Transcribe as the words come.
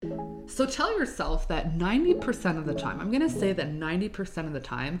So tell yourself that 90% of the time, I'm going to say that 90% of the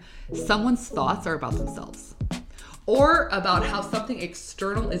time, someone's thoughts are about themselves or about how something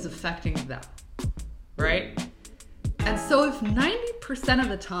external is affecting them, right? And so if 90% of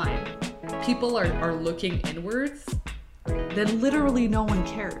the time people are looking inwards, then literally no one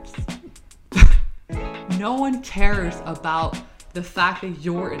cares. No one cares about the fact that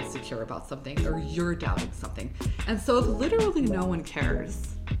you're insecure about something or you're doubting something. And so if literally no one cares,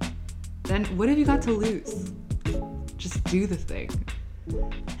 then what have you got to lose? Just do the thing.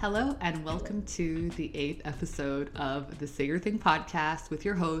 Hello and welcome to the 8th episode of the Say Your Thing podcast with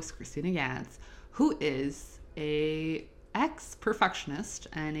your host, Christina Gantz, who is a ex-perfectionist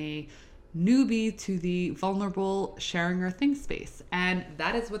and a newbie to the vulnerable sharing your thing space. And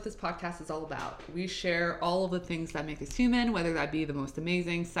that is what this podcast is all about. We share all of the things that make us human, whether that be the most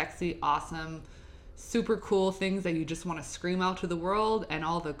amazing, sexy, awesome, super cool things that you just want to scream out to the world, and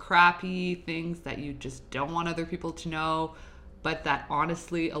all the crappy things that you just don't want other people to know, but that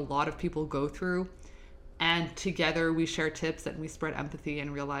honestly a lot of people go through. And together we share tips and we spread empathy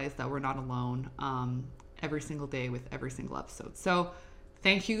and realize that we're not alone every single day with every single episode. So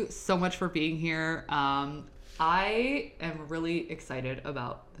thank you so much for being here. I am really excited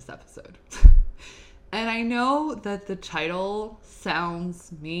about this episode. And I know that the title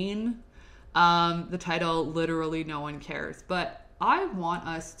sounds mean. The title, literally no one cares. But I want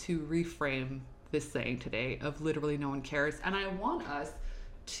us to reframe this saying today of literally no one cares. And I want us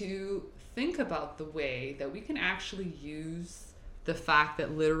to think about the way that we can actually use the fact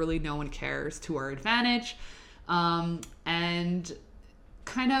that literally no one cares to our advantage, and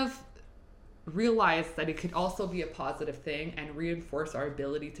kind of realize that it could also be a positive thing and reinforce our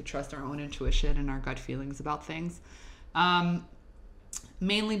ability to trust our own intuition and our gut feelings about things.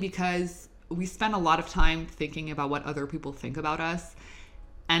 Mainly because we spend a lot of time thinking about what other people think about us.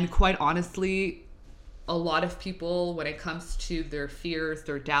 And quite honestly, a lot of people, when it comes to their fears,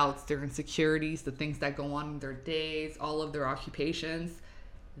 their doubts, their insecurities, the things that go on in their days, all of their occupations,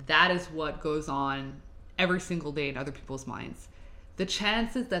 that is what goes on every single day in other people's minds. The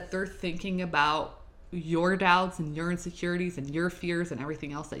chances that they're thinking about your doubts and your insecurities and your fears and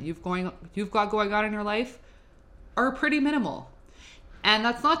everything else that you've got going on in your life are pretty minimal. And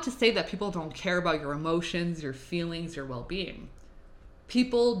that's not to say that people don't care about your emotions, your feelings, your well-being.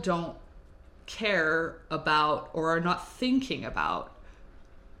 People don't care about or are not thinking about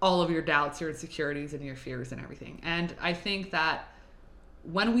all of your doubts, your insecurities, and your fears and everything. And I think that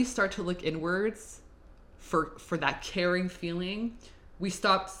when we start to look inwards for that caring feeling, we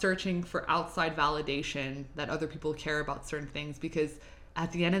stop searching for outside validation that other people care about certain things, because at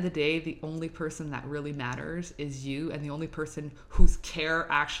the end of the day, the only person that really matters is you, and the only person whose care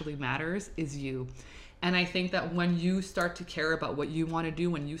actually matters is you. And I think that when you start to care about what you want to do,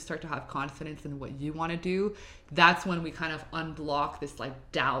 when you start to have confidence in what you want to do, that's when we kind of unblock this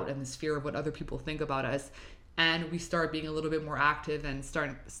like doubt and this fear of what other people think about us. And we start being a little bit more active and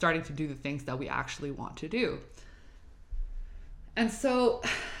starting to do the things that we actually want to do. And so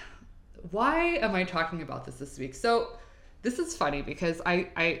why am I talking about this week? So this is funny because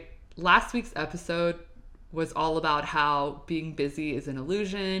I last week's episode was all about how being busy is an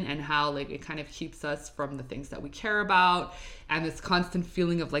illusion and how like it kind of keeps us from the things that we care about, and this constant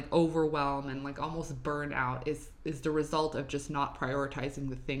feeling of like overwhelm and like almost burnout is the result of just not prioritizing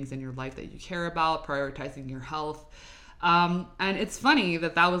the things in your life that you care about, prioritizing your health. And it's funny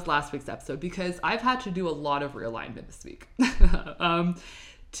that was last week's episode because I've had to do a lot of realignment this week.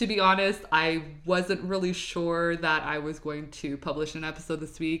 To be honest, I wasn't really sure that I was going to publish an episode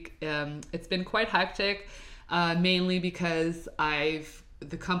this week. It's been quite hectic, mainly because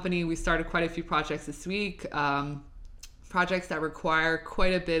the company, we started quite a few projects this week, projects that require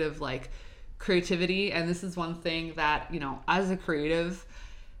quite a bit of like creativity. And this is one thing that, as a creative,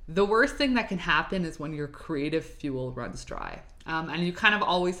 the worst thing that can happen is when your creative fuel runs dry. And you kind of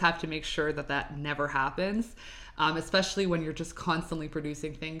always have to make sure that never happens. Especially when you're just constantly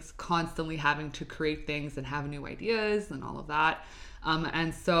producing things, constantly having to create things and have new ideas and all of that.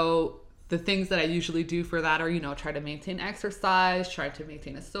 And so the things that I usually do for that are, try to maintain exercise, try to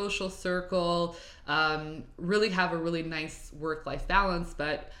maintain a social circle, really have a really nice work-life balance.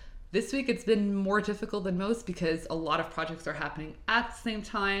 But this week it's been more difficult than most because a lot of projects are happening at the same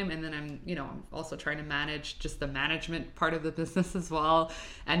time. And then I'm also trying to manage just the management part of the business as well,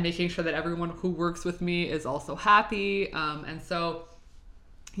 and making sure that everyone who works with me is also happy. And so,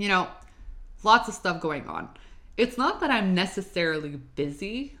 lots of stuff going on. It's not that I'm necessarily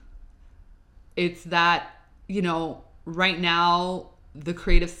busy. It's that, right now the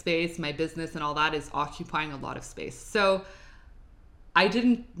creative space, my business and all that is occupying a lot of space. So I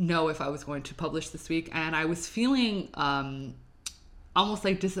didn't know if I was going to publish this week, and I was feeling almost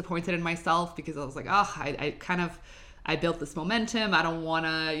like disappointed in myself because I was like, oh, I built this momentum. I don't want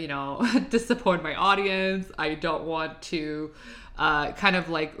to, disappoint my audience. I don't want to kind of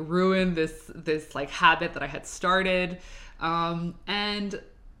like ruin this like habit that I had started. And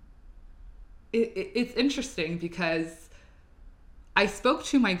it's interesting because I spoke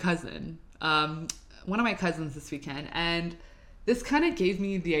to my cousin, one of my cousins this weekend, and this kind of gave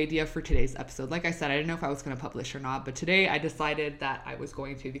me the idea for today's episode. Like I said, I didn't know if I was going to publish or not, but today I decided that I was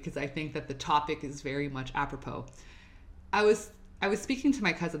going to because I think that the topic is very much apropos. I was speaking to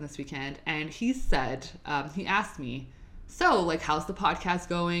my cousin this weekend, and he said, he asked me, so like, how's the podcast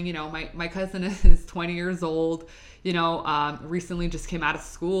going? My cousin is 20 years old, recently just came out of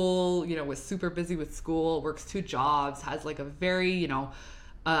school, was super busy with school, works 2 jobs, has like a very,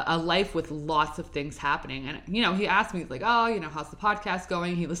 a life with lots of things happening. And, he asked me, he's like, oh, how's the podcast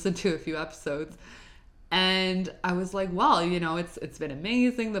going? He listened to a few episodes. And I was like, well, it's been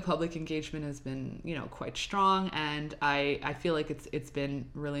amazing. The public engagement has been, quite strong. And I feel like it's been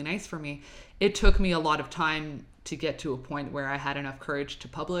really nice for me. It took me a lot of time to get to a point where I had enough courage to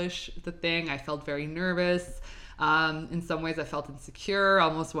publish the thing. I felt very nervous. In some ways I felt insecure,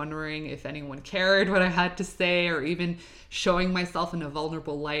 almost wondering if anyone cared what I had to say, or even showing myself in a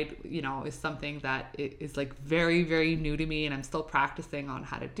vulnerable light, is something that is like very, very new to me, and I'm still practicing on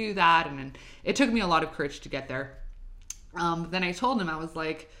how to do that. And it took me a lot of courage to get there. Then I told him, I was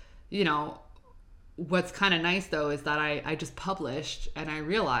like, what's kind of nice though is that I just published, and I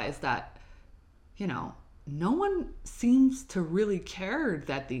realized that, no one seems to really care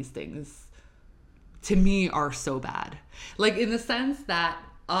that these things to me are so bad. Like, in the sense that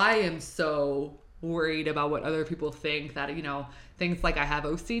I am so worried about what other people think, that, things like I have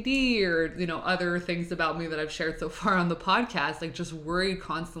OCD or, other things about me that I've shared so far on the podcast, like just worried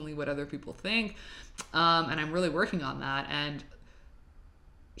constantly what other people think. And I'm really working on that. And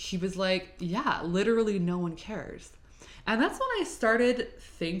he was like, yeah, literally no one cares. And that's when I started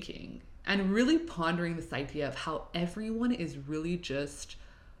thinking and really pondering this idea of how everyone is really just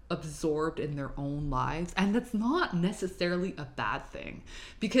absorbed in their own lives. And that's not necessarily a bad thing,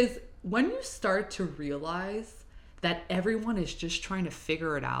 because when you start to realize that everyone is just trying to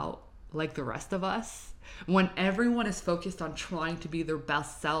figure it out like the rest of us, when everyone is focused on trying to be their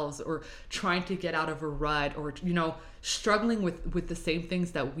best selves, or trying to get out of a rut, or struggling with the same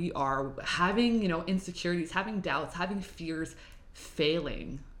things that we are, having insecurities, having doubts, having fears,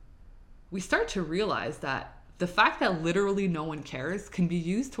 failing, we start to realize that the fact that literally no one cares can be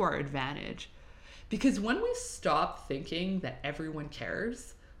used to our advantage. Because when we stop thinking that everyone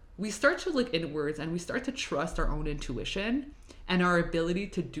cares, we start to look inwards, and we start to trust our own intuition and our ability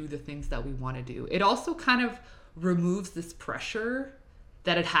to do the things that we want to do. It also kind of removes this pressure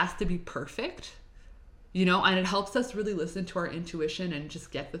that it has to be perfect, and it helps us really listen to our intuition and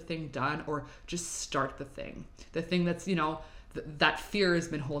just get the thing done, or just start the thing that's, that fear has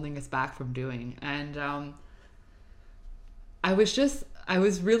been holding us back from doing. And I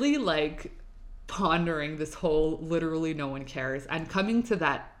was really like pondering this whole literally no one cares, and coming to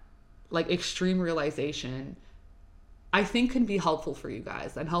that like extreme realization, I think can be helpful for you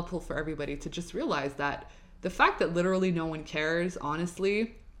guys and helpful for everybody to just realize that the fact that literally no one cares,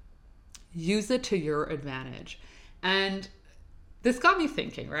 honestly, use it to your advantage. And this got me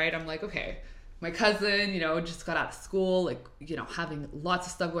thinking, right? I'm like, okay, my cousin, just got out of school, like, having lots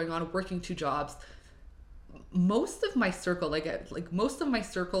of stuff going on, working 2 jobs. Most of my circle, most of my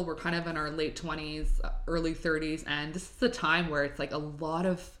circle were kind of in our late 20s, early 30s. And this is the time where it's like a lot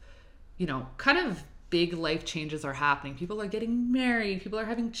of, kind of big life changes are happening. People are getting married. People are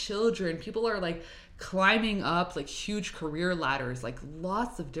having children. People are like climbing up like huge career ladders, like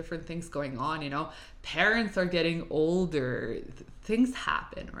lots of different things going on, parents are getting older, things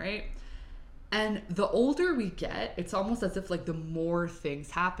happen, right? And the older we get, it's almost as if like the more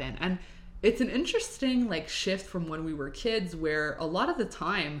things happen. And it's an interesting like shift from when we were kids, where a lot of the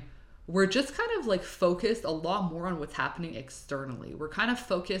time we're just kind of like focused a lot more on what's happening externally. We're kind of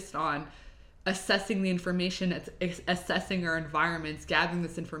focused on assessing the information, assessing our environments, gathering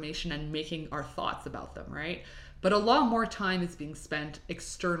this information, and making our thoughts about them, right? But a lot more time is being spent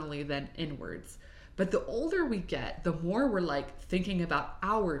externally than inwards. But the older we get, the more we're like thinking about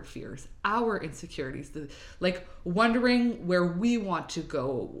our fears, our insecurities, like wondering where we want to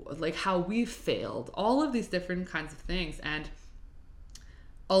go, like how we failed, all of these different kinds of things, and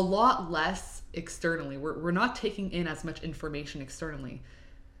a lot less externally. We're not taking in as much information externally.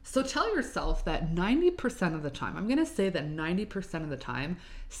 So tell yourself that 90% of the time, I'm going to say that 90% of the time,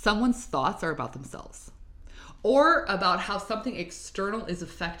 someone's thoughts are about themselves. or about how something external is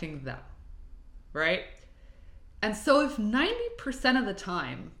affecting them, right? And so if 90% of the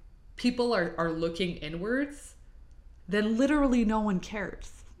time people are looking inwards, then literally no one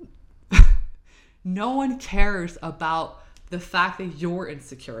cares. No one cares about the fact that you're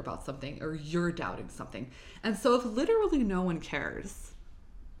insecure about something or you're doubting something. And so if literally no one cares,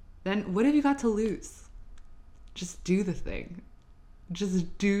 then what have you got to lose? Just do the thing.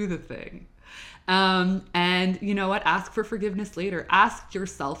 Just do the thing. And you know what? Ask for forgiveness later. Ask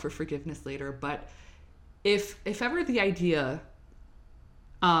yourself for forgiveness later. But if ever the idea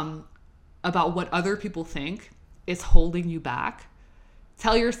about what other people think is holding you back,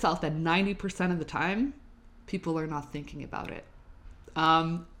 tell yourself that 90% of the time, people are not thinking about it.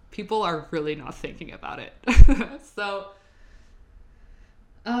 People are really not thinking about it. So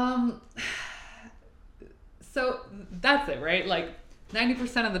that's it, right? Like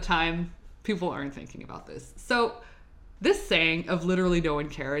 90% of the time, people aren't thinking about this. So this saying of literally no one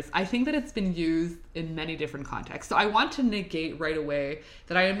cares, I think that it's been used in many different contexts. So I want to negate right away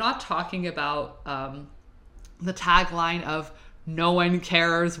that I am not talking about the tagline of no one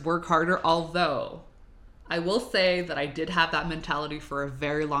cares, work harder, although I will say that I did have that mentality for a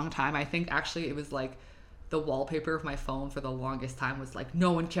very long time. I think actually it was like the wallpaper of my phone for the longest time was like,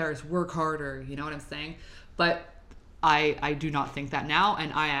 no one cares, work harder. You know what I'm saying? But I do not think that now,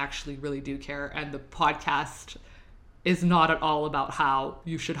 and I actually really do care. And the podcast is not at all about how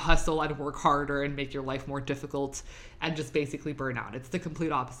you should hustle and work harder and make your life more difficult and just basically burn out. It's the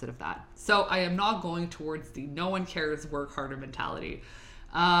complete opposite of that. So I am not going towards the no one cares, work harder mentality.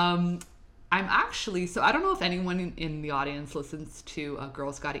 I'm actually, so I don't know if anyone in the audience listens to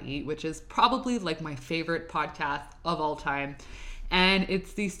Girls Gotta Eat, which is probably like my favorite podcast of all time. And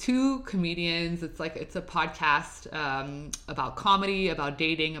it's these two comedians. It's a podcast about comedy, about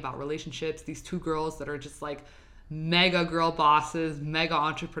dating, about relationships. These two girls that are just like mega girl bosses, mega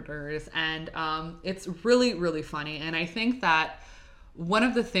entrepreneurs. And it's really, really funny. And I think that one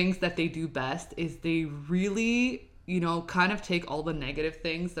of the things that they do best is they really, kind of take all the negative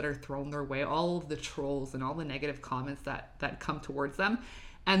things that are thrown their way, all of the trolls and all the negative comments that come towards them,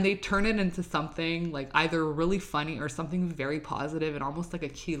 and they turn it into something like either really funny or something very positive and almost like a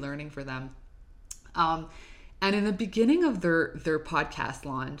key learning for them. And in the beginning of their podcast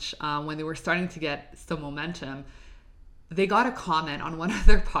launch, when they were starting to get some momentum, they got a comment on one of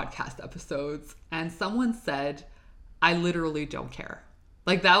their podcast episodes, and someone said, "I literally don't care."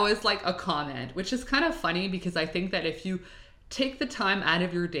 Like that was like a comment, which is kind of funny because I think that if you take the time out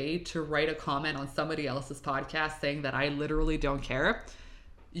of your day to write a comment on somebody else's podcast saying that I literally don't care,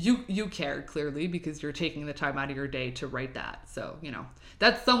 you care clearly because you're taking the time out of your day to write that. So,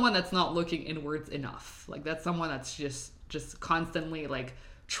 that's someone that's not looking inwards enough. Like that's someone that's just constantly like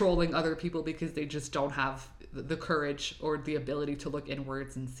trolling other people because they just don't have the courage or the ability to look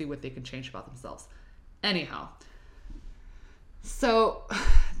inwards and see what they can change about themselves. Anyhow, so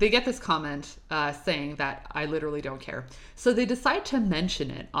they get this comment saying that I literally don't care. So they decide to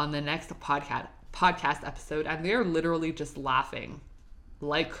mention it on the next podcast episode, and they're literally just laughing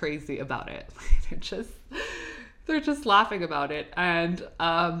like crazy about it. they're just laughing about it, and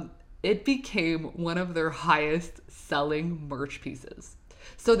it became one of their highest selling merch pieces.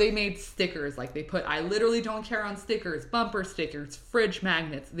 So they made stickers, like they put I literally don't care on stickers, bumper stickers, fridge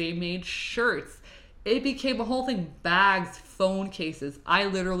magnets. They made shirts. It became a whole thing. Bags, phone cases. I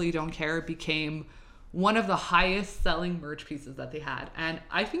literally don't care became one of the highest selling merch pieces that they had. And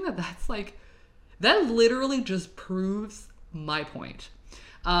I think that literally just proves my point.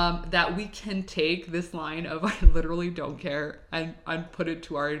 That we can take this line of I literally don't care and put it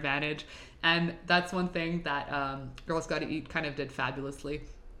to our advantage. And that's one thing that Girls Gotta Eat kind of did fabulously.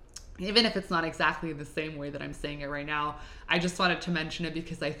 Even if it's not exactly the same way that I'm saying it right now, I just wanted to mention it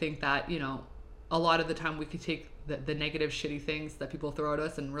because I think that, a lot of the time we could take the negative, shitty things that people throw at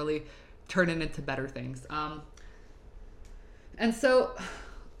us and really turn it into better things. And so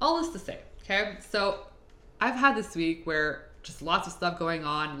all this to say, okay, so I've had this week where just lots of stuff going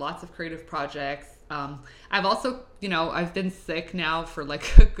on, lots of creative projects. I've also, I've been sick now for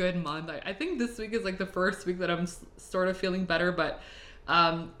like a good month. I think this week is like the first week that I'm sort of feeling better, but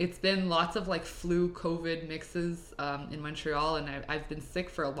it's been lots of like flu COVID mixes in Montreal, and I've been sick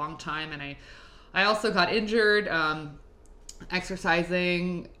for a long time, and I also got injured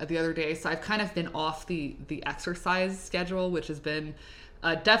exercising the other day, so I've kind of been off the exercise schedule, which has been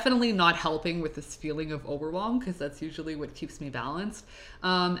definitely not helping with this feeling of overwhelm, because that's usually what keeps me balanced.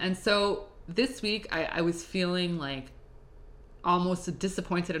 And so this week I was feeling like almost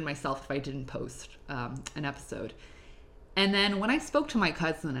disappointed in myself if I didn't post an episode. And then when I spoke to my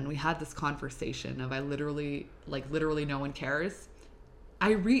cousin and we had this conversation of literally no one cares,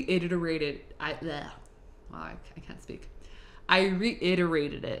 I reiterated, I can't speak. I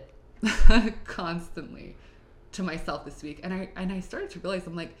reiterated it constantly to myself this week. And I started to realize,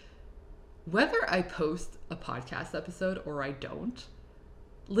 I'm like, whether I post a podcast episode or I don't,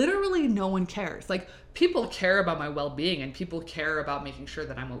 literally no one cares. Like, people care about my well-being, and people care about making sure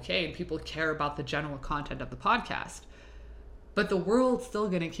that I'm okay, and people care about the general content of the podcast. But the world's still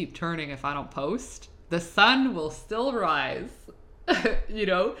going to keep turning if I don't post. The sun will still rise, you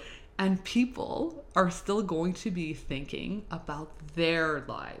know? And people are still going to be thinking about their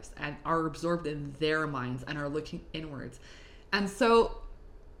lives and are absorbed in their minds and are looking inwards. And so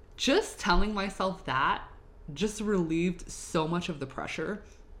just telling myself that just relieved so much of the pressure.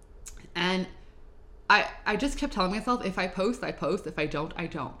 And I just kept telling myself, if I post, I post. If I don't, I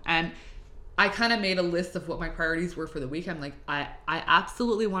don't. And I kind of made a list of what my priorities were for the week. I'm like, I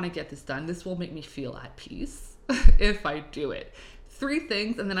absolutely want to get this done. This will make me feel at peace if I do it. 3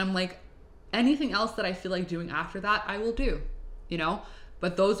 things. And then I'm like, anything else that I feel like doing after that, I will do, you know?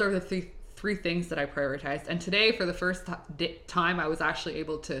 But those are the three things that I prioritized. And today, for the first time, I was actually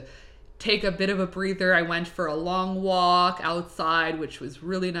able to take a bit of a breather. I went for a long walk outside, which was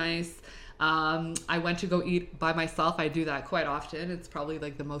really nice. I went to go eat by myself. I do that quite often. It's probably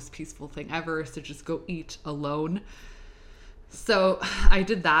like the most peaceful thing ever, is to just go eat alone. So I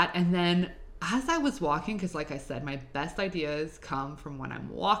did that. And then as I was walking, because like I said, my best ideas come from when I'm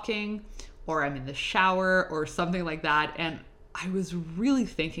walking or I'm in the shower or something like that. And I was really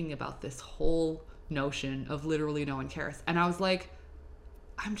thinking about this whole notion of literally no one cares. And I was like,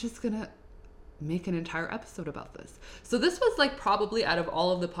 I'm just going to make an entire episode about this. So this was like probably, out of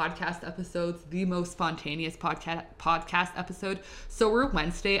all of the podcast episodes, the most spontaneous podcast episode. So we're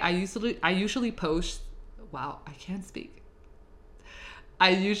Wednesday. I usually post, wow, I can't speak.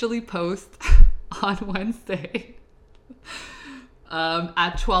 I usually post on Wednesday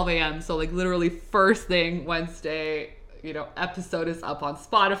at 12 a.m. So like literally first thing Wednesday, you know, episode is up on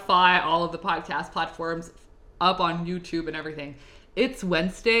Spotify, all of the podcast platforms, up on YouTube and everything. It's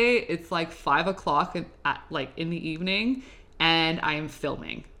Wednesday. It's like 5 o'clock in the evening, and I am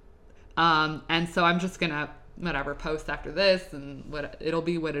filming. And so I'm just gonna post after this, and what it'll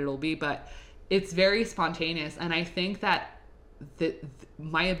be. But it's very spontaneous, and I think that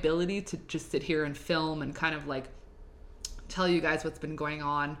my ability to just sit here and film and kind of like tell you guys what's been going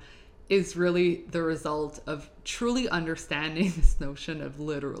on is really the result of truly understanding this notion of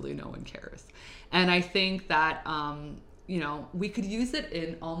literally no one cares. And I think that you know, we could use it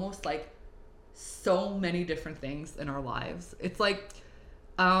in almost like so many different things in our lives. It's like,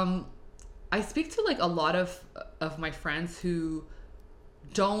 I speak to like a lot of my friends who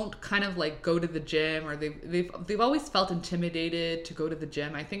don't kind of like go to the gym, or they've always felt intimidated to go to the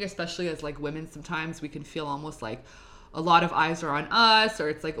gym. I think especially as like women, sometimes we can feel almost like a lot of eyes are on us, or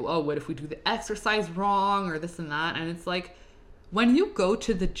it's like, oh, what if we do the exercise wrong, or this and that. And it's like, when you go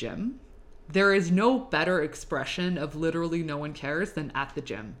to the gym, there is no better expression of literally no one cares than at the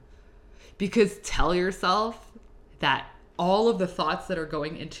gym. Because tell yourself that all of the thoughts that are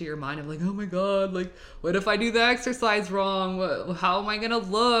going into your mind of like, oh my God, like, what if I do the exercise wrong? How am I going to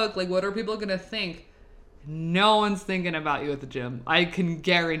look? Like, what are people going to think? No one's thinking about you at the gym. I can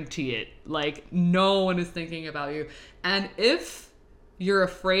guarantee it. Like, no one is thinking about you. And if you're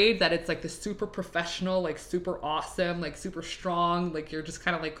afraid that it's like the super professional, like super awesome, like super strong, like you're just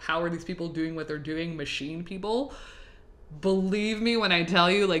kind of like, how are these people doing what they're doing? Machine people. Believe me when I tell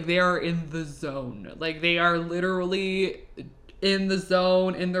you, like, they are in the zone. Like, they are literally in the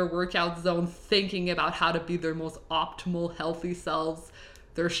zone, in their workout zone, thinking about how to be their most optimal, healthy selves,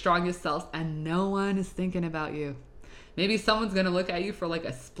 their strongest selves, and no one is thinking about you. Maybe someone's gonna look at you for like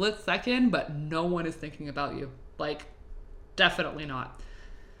a split second, but no one is thinking about you. Like, definitely not.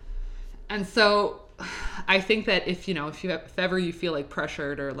 And so I think that if ever you feel like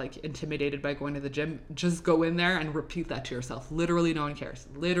pressured or like intimidated by going to the gym, just go in there and repeat that to yourself. Literally no one cares.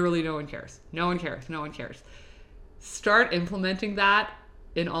 Literally no one cares. No one cares. No one cares. Start implementing that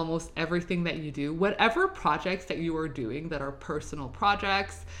in almost everything that you do. Whatever projects that you are doing that are personal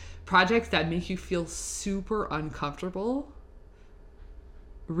projects that make you feel super uncomfortable,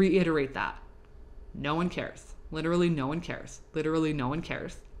 reiterate that. No one cares. Literally no one cares. Literally no one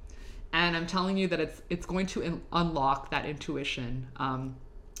cares. And I'm telling you that it's going to unlock that intuition and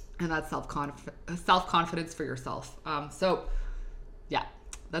that self-confidence for yourself. So yeah,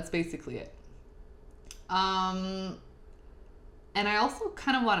 that's basically it. And I also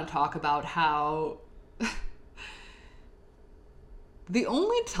kind of want to talk about how the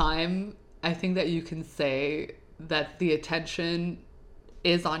only time I think that you can say that the attention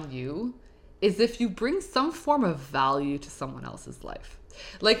is on you is if you bring some form of value to someone else's life.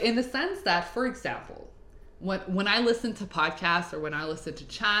 Like in the sense that, for example, when I listen to podcasts or when I listen to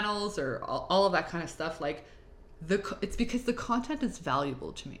channels or all of that kind of stuff, like it's because the content is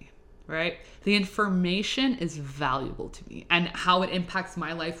valuable to me, right? The information is valuable to me and how it impacts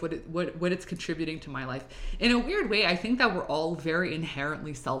my life, what it's contributing to my life. In a weird way, I think that we're all very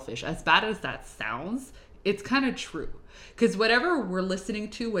inherently selfish. As bad as that sounds, it's kind of true. Because whatever we're listening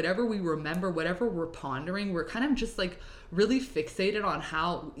to, whatever we remember, whatever we're pondering, we're kind of just like really fixated on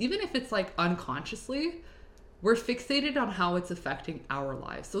how, even if it's like unconsciously, we're fixated on how it's affecting our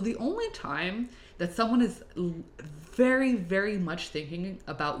lives. So the only time that someone is very, very much thinking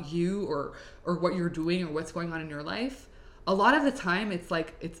about you or what you're doing or what's going on in your life, a lot of the time it's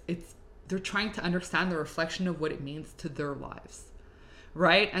like it's they're trying to understand the reflection of what it means to their lives,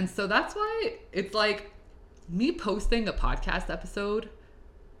 right? And so that's why it's like me posting a podcast episode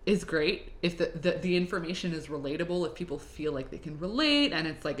is great if the information is relatable, if people feel like they can relate and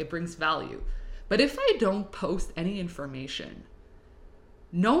it's like it brings value. But if I don't post any information,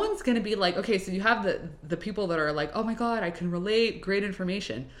 no one's going to be like, okay, so you have the people that are like, oh my God, I can relate, great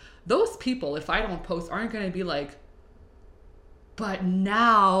information. Those people, if I don't post, aren't going to be like, but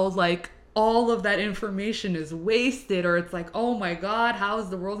now like all of that information is wasted, or it's like, oh my God, how is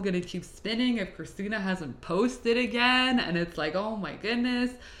the world going to keep spinning if Christina hasn't posted again? And it's like, oh my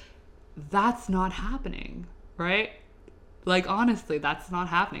goodness, that's not happening, right? Like, honestly, that's not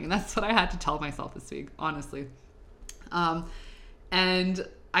happening. And that's what I had to tell myself this week, honestly. And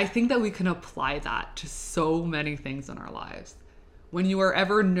I think that we can apply that to so many things in our lives. When you are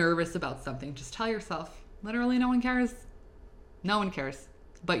ever nervous about something, just tell yourself, literally no one cares. No one cares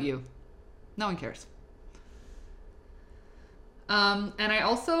but you. No one cares. And I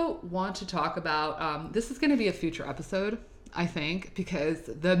also want to talk about, this is going to be a future episode, I think, because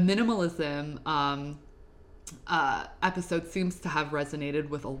the minimalism episode seems to have resonated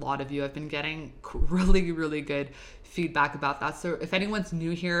with a lot of you. I've been getting really, really good feedback about that. So if anyone's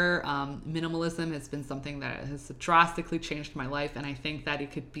new here, minimalism has been something that has drastically changed my life. And I think that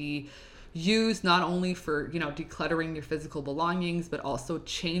it could be used not only for, decluttering your physical belongings, but also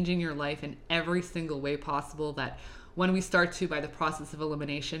changing your life in every single way possible. That when we start to, by the process of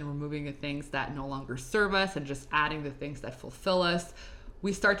elimination, removing the things that no longer serve us and just adding the things that fulfill us,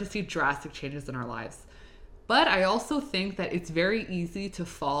 we start to see drastic changes in our lives. But I also think that it's very easy to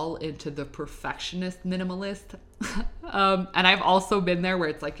fall into the perfectionist minimalist. And I've also been there where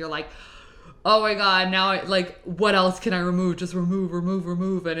it's like, you're like, oh my God, now what else can I remove? Just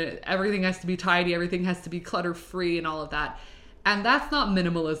remove. And everything has to be tidy. Everything has to be clutter free and all of that. And that's not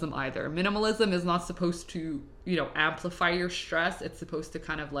minimalism either. Minimalism is not supposed to, amplify your stress. It's supposed to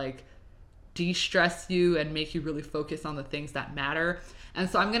kind of like de-stress you and make you really focus on the things that matter. And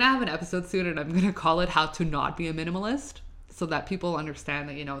so I'm going to have an episode soon and I'm going to call it How to Not Be a Minimalist, so that people understand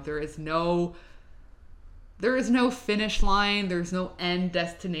that, there is no finish line. There's no end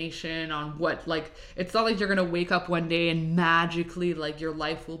destination on what, it's not like you're going to wake up one day and magically your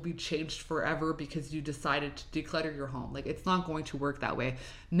life will be changed forever because you decided to declutter your home. It's not going to work that way.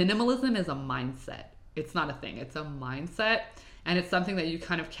 Minimalism is a mindset. It's not a thing. It's a mindset. And it's something that you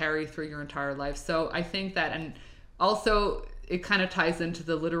kind of carry through your entire life. So I think that, and also it kind of ties into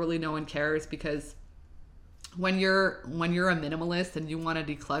the literally no one cares, because when you're a minimalist and you want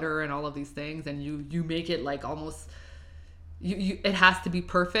to declutter and all of these things and you make it almost it has to be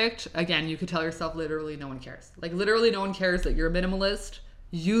perfect. Again, you could tell yourself literally no one cares. Literally no one cares that you're a minimalist.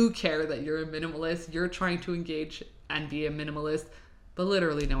 You care that you're a minimalist. You're trying to engage and be a minimalist, but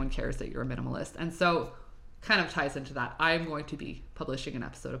literally no one cares that you're a minimalist. And so kind of ties into that. I'm going to be publishing an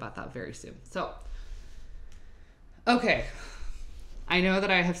episode about that very soon. So, okay. I know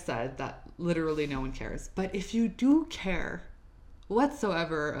that I have said that literally no one cares, but if you do care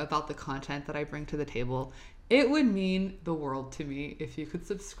whatsoever about the content that I bring to the table, it would mean the world to me if you could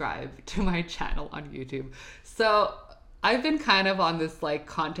subscribe to my channel on YouTube. So I've been kind of on this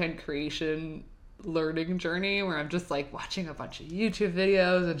content creation learning journey where I'm just watching a bunch of YouTube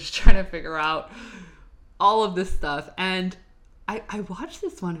videos and just trying to figure out all of this stuff. And I watched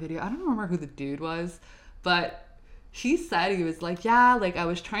this one video. I don't remember who the dude was, but he said, he was I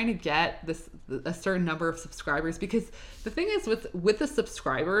was trying to get a certain number of subscribers, because the thing is with the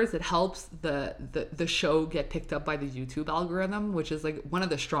subscribers, it helps the show get picked up by the YouTube algorithm, which is one of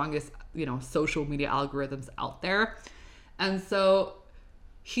the strongest, social media algorithms out there. And so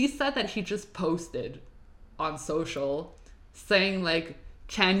he said that he just posted on social saying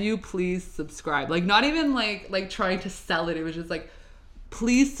can you please subscribe? Not even trying to sell it. It was just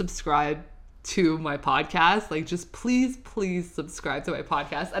please subscribe. to my podcast. Like, just please subscribe to my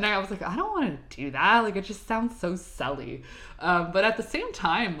podcast. And I was like, I don't want to do that. Like, it just sounds so silly. But at the same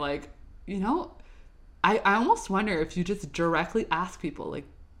time, like, you know, I almost wonder if you just directly ask people,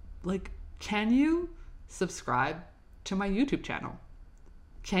 like, can you subscribe to my YouTube channel?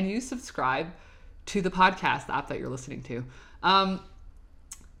 Can you subscribe to the podcast app that you're listening to?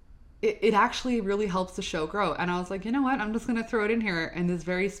 It actually really helps the show grow. And I was like, you know what? I'm just going to throw it in here in this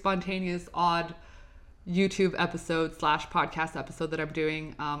very spontaneous, odd YouTube episode / podcast episode that I'm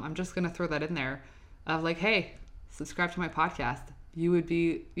doing. I'm just going to throw that in there of like, hey, subscribe to my podcast. You would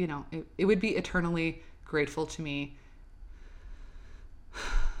be, you know, it would be eternally grateful to me.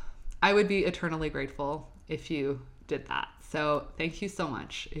 I would be eternally grateful if you did that. So thank you so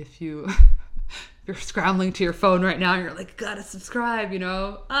much. If you're scrambling to your phone right now and you're like, gotta subscribe, you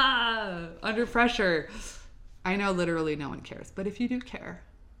know, under pressure. I know literally no one cares, but if you do care,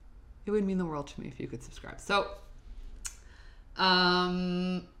 it would mean the world to me if you could subscribe. So,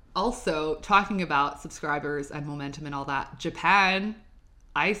 also talking about subscribers and momentum and all that, Japan,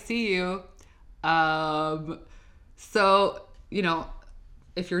 I see you. So, you know,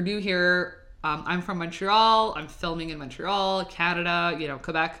 if you're new here, I'm from Montreal. I'm filming in Montreal, Canada, you know,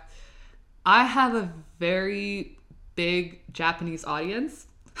 Quebec. I have a very big Japanese audience.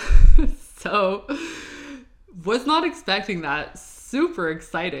 So was not expecting that. Super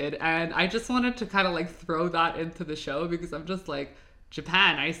excited. And I just wanted to kind of like throw that into the show because I'm just like,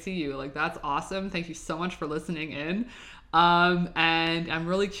 Japan, I see you. Like, that's awesome. Thank you so much for listening in. And I'm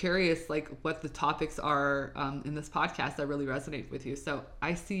really curious, like, what the topics are in this podcast that really resonate with you. So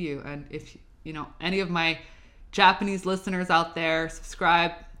I see you. And if, you know, any of my Japanese listeners out there,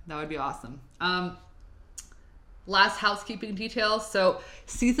 subscribe. That would be awesome. Last housekeeping details. So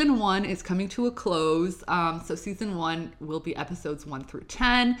season 1 is coming to a close. So season 1 will be episodes 1 through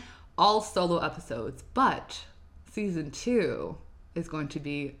 10, all solo episodes. But season 2 is going to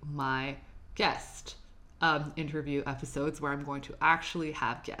be my guest interview episodes where I'm going to actually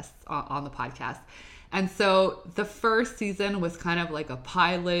have guests on the podcast. And so the first season was kind of like a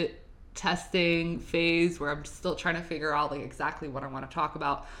pilot testing phase where I'm still trying to figure out like exactly what I want to talk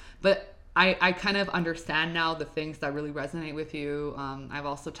about. But I kind of understand now the things that really resonate with you. I've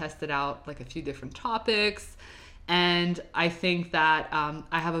also tested out like a few different topics. And I think that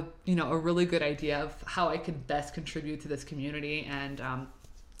I have a really good idea of how I can best contribute to this community. And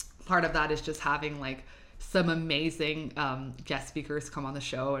part of that is just having like some amazing guest speakers come on the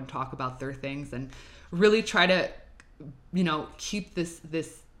show and talk about their things and really try to, you know, keep this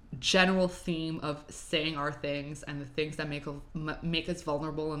general theme of saying our things and the things that make us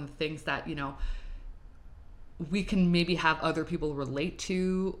vulnerable and the things that, you know, we can maybe have other people relate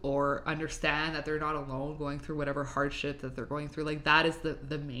to or understand that they're not alone going through whatever hardship that they're going through. Like, that is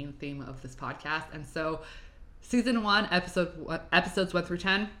the main theme of this podcast. And so season 1, episodes 1 through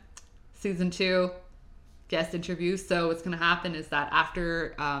 10, season 2, guest interviews. So what's going to happen is that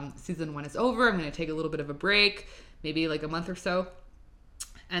after season 1 is over, I'm going to take a little bit of a break, maybe like a month or so.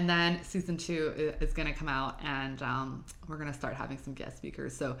 And then season 2 is going to come out and we're going to start having some guest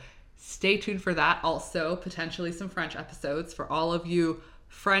speakers. So stay tuned for that. Also, potentially some French episodes for all of you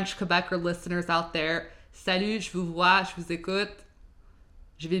French Quebecer listeners out there. Salut, je vous vois, je vous écoute.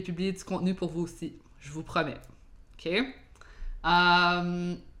 Je vais publier du contenu pour vous aussi. Je vous promets. Okay?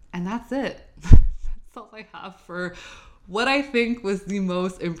 And that's it. That's all I have for what I think was the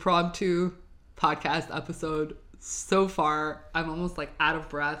most impromptu podcast episode so far. I'm almost like out of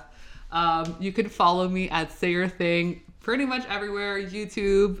breath. You can follow me at Say Your Thing pretty much everywhere: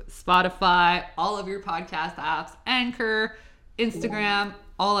 YouTube, Spotify, all of your podcast apps, Anchor, Instagram,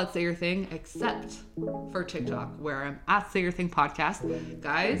 all at Say Your Thing, except for TikTok, where I'm at Say Your Thing Podcast.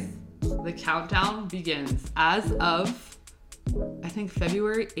 Guys, the countdown begins. As of, I think,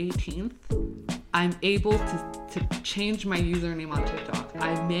 February 18th, I'm able to change my username on TikTok.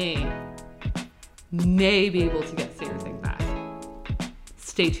 I may be able to get Say Your Thing back.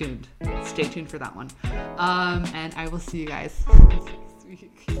 Stay tuned. Stay tuned for that one. And I will see you guys next week.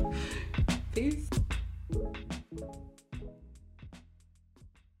 Peace.